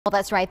Well,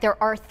 that's right. There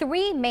are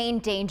three main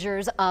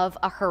dangers of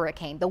a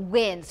hurricane: the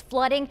winds,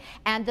 flooding,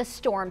 and the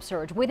storm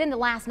surge. Within the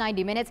last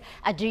 90 minutes,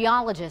 a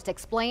geologist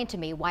explained to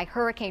me why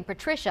Hurricane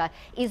Patricia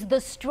is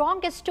the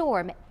strongest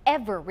storm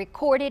ever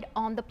recorded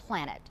on the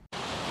planet.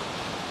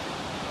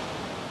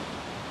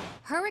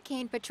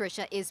 Hurricane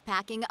Patricia is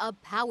packing a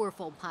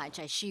powerful punch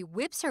as she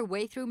whips her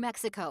way through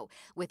Mexico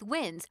with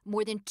winds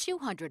more than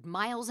 200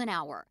 miles an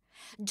hour.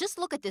 Just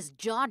look at this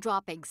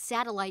jaw-dropping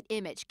satellite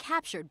image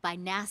captured by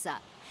NASA.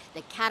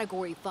 The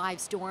Category 5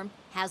 storm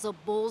has a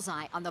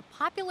bullseye on the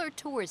popular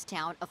tourist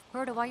town of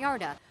Puerto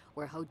Vallarta,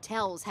 where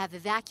hotels have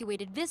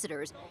evacuated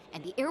visitors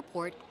and the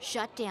airport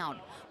shut down.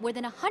 More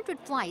than 100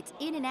 flights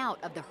in and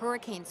out of the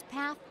hurricane's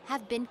path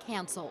have been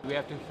canceled. We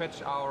have to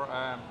fetch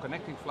our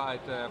connecting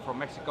flight from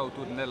Mexico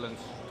to the Netherlands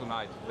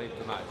late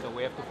tonight, so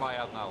we have to fly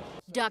out now.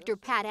 Dr.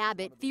 Pat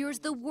Abbott fears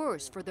the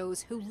worst for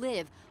those who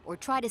live or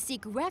try to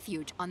seek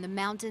refuge on the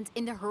mountains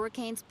in the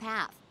hurricane's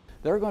path.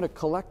 They're going to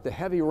collect the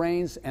heavy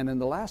rains, and in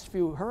the last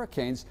few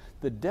hurricanes,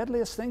 the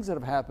deadliest things that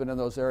have happened in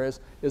those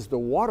areas is the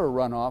water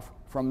runoff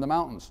from the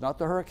mountains. Not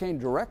the hurricane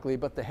directly,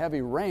 but the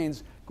heavy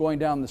rains going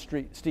down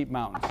the steep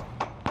mountains.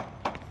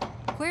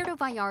 Puerto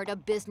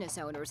Vallarta business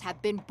owners have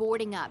been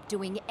boarding up,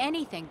 doing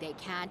anything they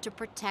can to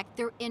protect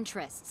their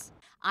interests.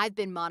 I've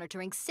been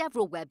monitoring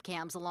several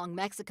webcams along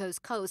Mexico's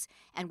coast,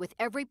 and with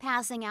every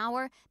passing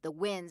hour, the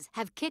winds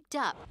have kicked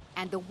up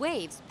and the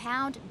waves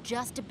pound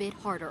just a bit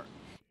harder.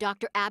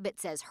 Dr.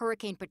 Abbott says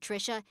Hurricane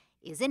Patricia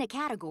is in a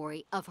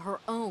category of her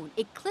own,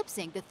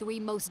 eclipsing the three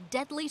most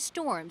deadly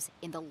storms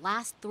in the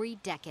last 3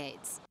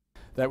 decades.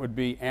 That would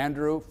be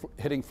Andrew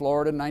hitting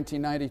Florida in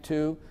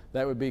 1992.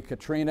 That would be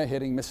Katrina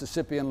hitting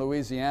Mississippi and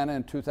Louisiana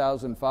in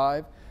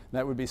 2005.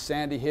 That would be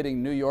Sandy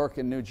hitting New York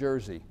and New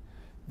Jersey.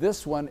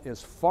 This one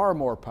is far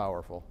more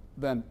powerful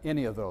than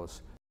any of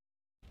those.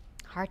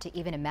 Hard to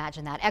even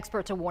imagine that.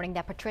 Experts are warning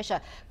that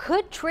Patricia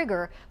could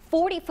trigger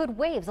 40-foot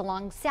waves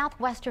along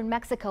southwestern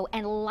Mexico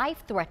and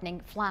life-threatening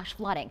flash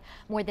flooding.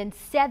 More than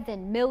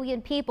 7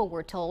 million people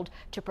were told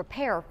to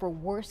prepare for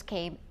worst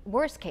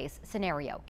case scenario.